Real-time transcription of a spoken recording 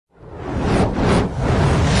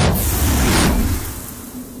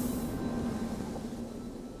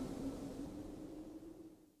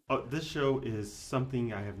this show is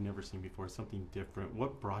something I have never seen before, something different.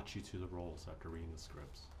 What brought you to the roles after reading the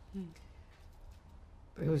scripts?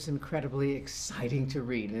 It was incredibly exciting to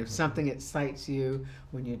read. And if something excites you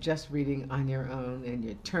when you're just reading on your own and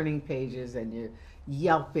you're turning pages and you're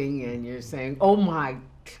yelping and you're saying, oh my,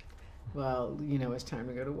 well, you know, it's time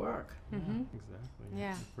to go to work. Mm-hmm. Exactly.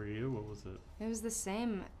 Yeah. For you, what was it? It was the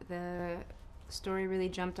same. The story really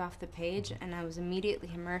jumped off the page and I was immediately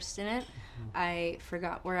immersed in it. I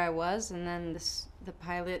forgot where I was, and then the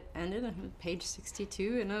pilot ended on page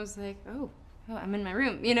 62 and I was like, oh, I'm in my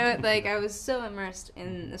room. You know, like I was so immersed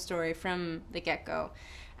in the story from the get-go.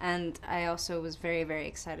 And I also was very, very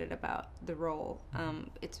excited about the role.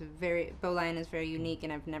 Bo Lion is very unique,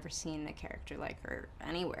 and I've never seen a character like her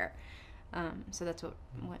anywhere. So that's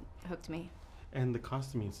what hooked me. And the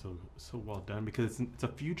costuming is so well done, because it's a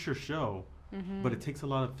future show, but it takes a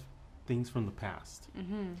lot of things from the past.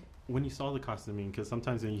 When you saw the costuming, because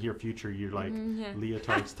sometimes when you hear future, you're like,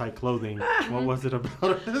 leotards type clothing. What was it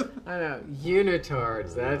about it? I know,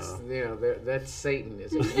 unitards. That's that's Satan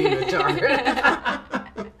is a unitard.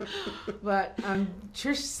 But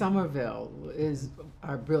Trish Somerville is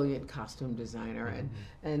our brilliant costume designer,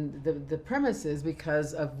 and the premise is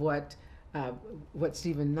because of what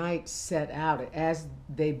Stephen Knight set out as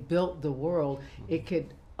they built the world.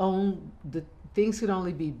 Things could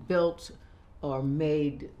only be built or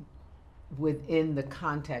made within the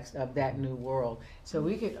context of that new world. So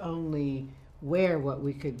we could only wear what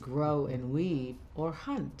we could grow and weave or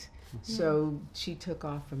hunt. So she took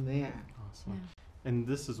off from there. Awesome. Yeah. And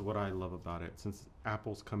this is what I love about it. Since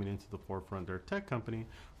Apple's coming into the forefront, they're a tech company,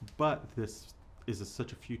 but this is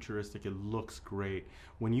such a futuristic, it looks great.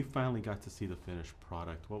 When you finally got to see the finished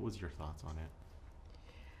product, what was your thoughts on it?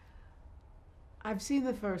 I've seen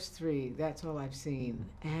the first 3. That's all I've seen.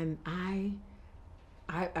 And I'm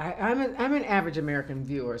an average American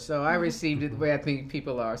viewer, so I received it the way I think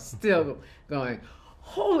people are still going,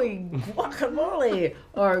 holy guacamole,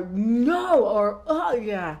 or no, or oh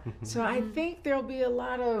yeah. So I think there'll be a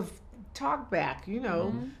lot of talk back,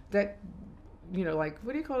 that, like,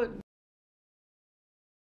 what do you call it?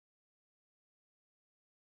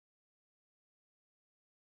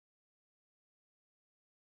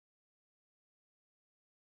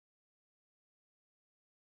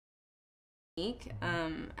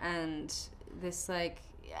 And this, like,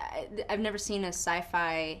 I've never seen a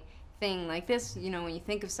sci-fi thing like this. When you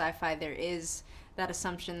think of sci-fi, there is that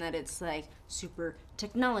assumption that it's like super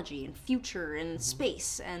technology and future and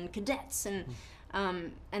space and cadets,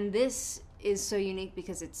 and this is so unique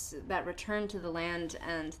because it's that return to the land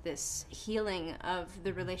and this healing of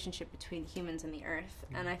the relationship between humans and the earth.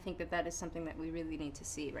 And I think that is something that we really need to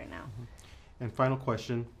see right now. And final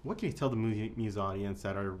question, what can you tell the MUSE audience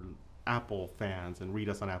that are Apple fans and read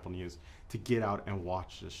us on Apple News to get out and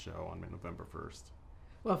watch this show on November 1st?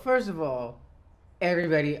 Well, first of all,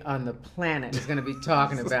 everybody on the planet is going to be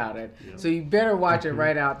talking about it. So you better watch it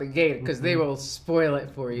right out the gate, because they will spoil it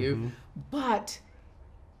for you. But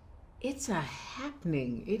it's a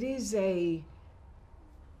happening. It is a,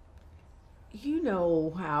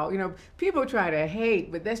 how, people try to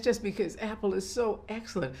hate, but that's just because Apple is so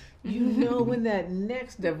excellent. When that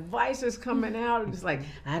next device is coming out, it's like,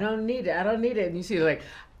 I don't need it. And you see, like,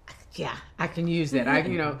 yeah, I can use that.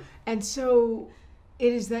 And so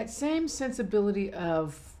it is that same sensibility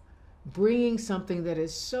of bringing something that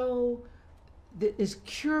is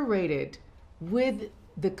curated with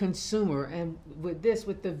the consumer and with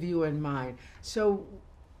the viewer in mind. So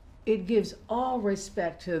it gives all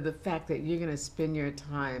respect to the fact that you're going to spend your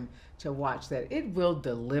time to watch that. It will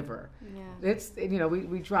deliver. Yeah. It's,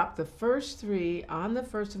 we drop the first 3 on the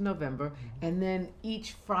 1st of November, and then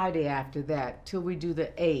each Friday after that till we do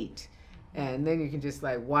the 8. And then you can just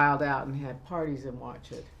like wild out and have parties and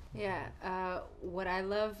watch it. Yeah, what I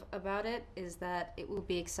love about it is that it will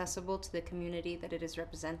be accessible to the community that it is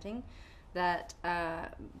representing, that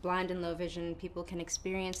blind and low vision people can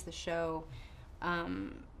experience the show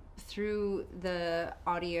through the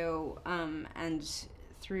audio and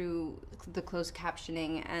through the closed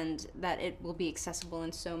captioning, and that it will be accessible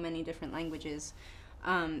in so many different languages.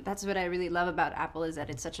 That's what I really love about Apple, is that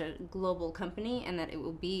it's such a global company, and that it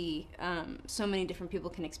will be so many different people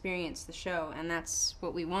can experience the show, and that's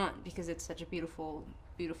what we want, because it's such a beautiful,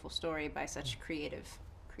 beautiful story by such creative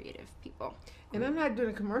people. And I'm not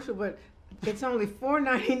doing a commercial, but it's only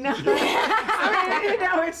 $4.99. I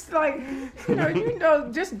mean, it's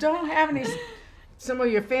like, just don't have some of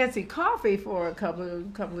your fancy coffee for a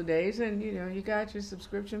couple of days, and you got your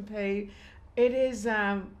subscription paid. It is,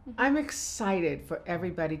 I'm excited for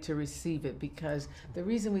everybody to receive it, because the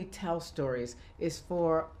reason we tell stories is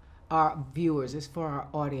for our viewers, it's for our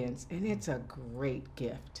audience, and it's a great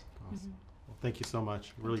gift. Awesome. Well, thank you so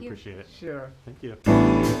much. Really appreciate it. Sure. Thank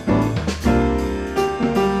you.